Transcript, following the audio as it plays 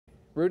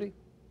Rudy?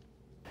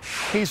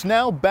 He's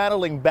now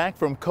battling back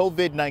from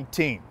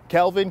COVID-19.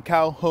 Kelvin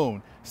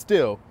Calhoun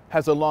still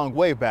has a long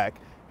way back.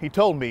 He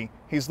told me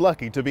he's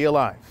lucky to be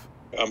alive.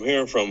 I'm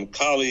hearing from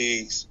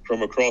colleagues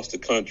from across the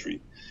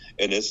country,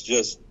 and it's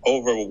just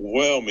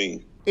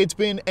overwhelming. It's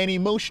been an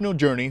emotional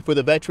journey for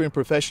the veteran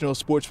professional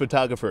sports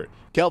photographer.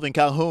 Kelvin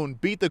Calhoun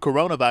beat the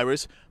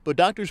coronavirus, but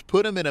doctors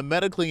put him in a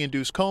medically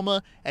induced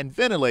coma and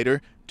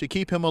ventilator to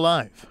keep him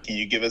alive. Can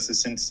you give us a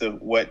sense of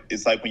what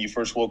it's like when you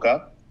first woke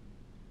up?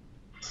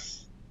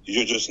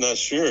 You're just not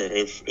sure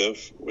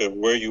if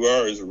where you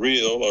are is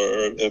real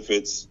or if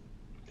it's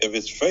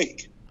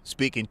fake.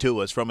 Speaking to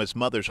us from his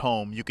mother's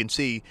home, you can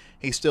see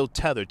he's still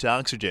tethered to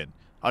oxygen.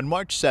 On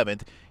March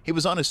 7th, he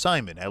was on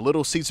assignment at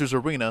Little Caesars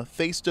Arena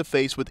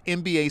face-to-face with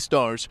NBA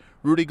stars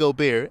Rudy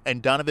Gobert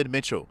and Donovan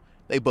Mitchell.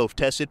 They both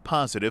tested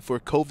positive for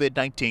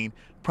COVID-19,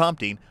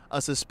 prompting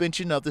a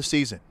suspension of the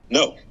season.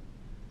 No.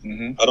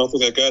 I don't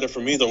think I got it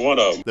from either one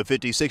of them. The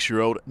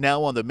 56-year-old,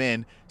 now on the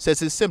mend, says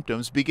his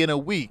symptoms began a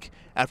week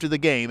after the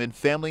game and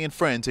family and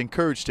friends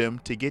encouraged him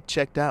to get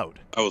checked out.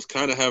 I was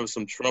kind of having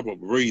some trouble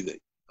breathing.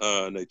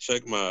 And they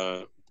checked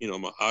my,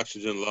 my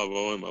oxygen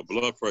level and my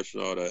blood pressure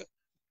and all that.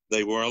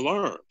 They were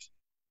alarmed.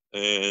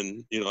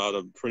 And, out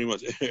of pretty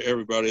much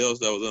everybody else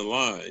that was in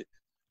line,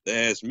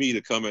 they asked me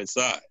to come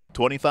inside.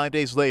 25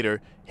 days later,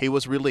 he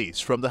was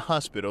released from the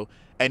hospital,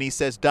 and he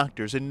says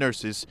doctors and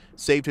nurses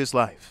saved his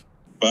life.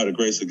 By the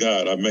grace of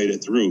God, I made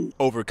it through.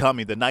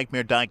 Overcoming the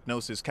nightmare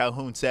diagnosis,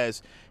 Calhoun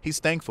says he's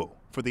thankful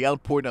for the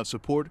outpouring of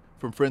support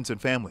from friends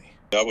and family.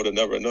 I would have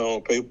never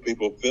known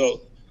people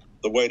felt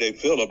the way they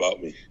feel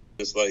about me.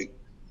 It's like,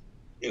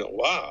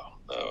 wow.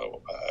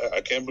 I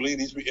can't believe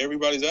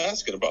everybody's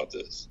asking about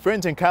this.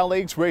 Friends and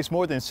colleagues raised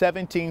more than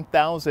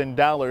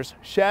 $17,000,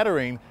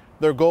 shattering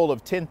their goal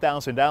of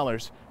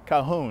 $10,000.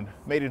 Calhoun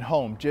made it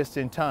home just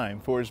in time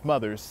for his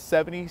mother's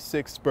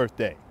 76th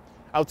birthday.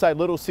 Outside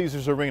Little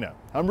Caesars Arena,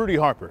 I'm Rudy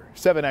Harper,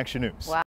 7 Action News. Wow.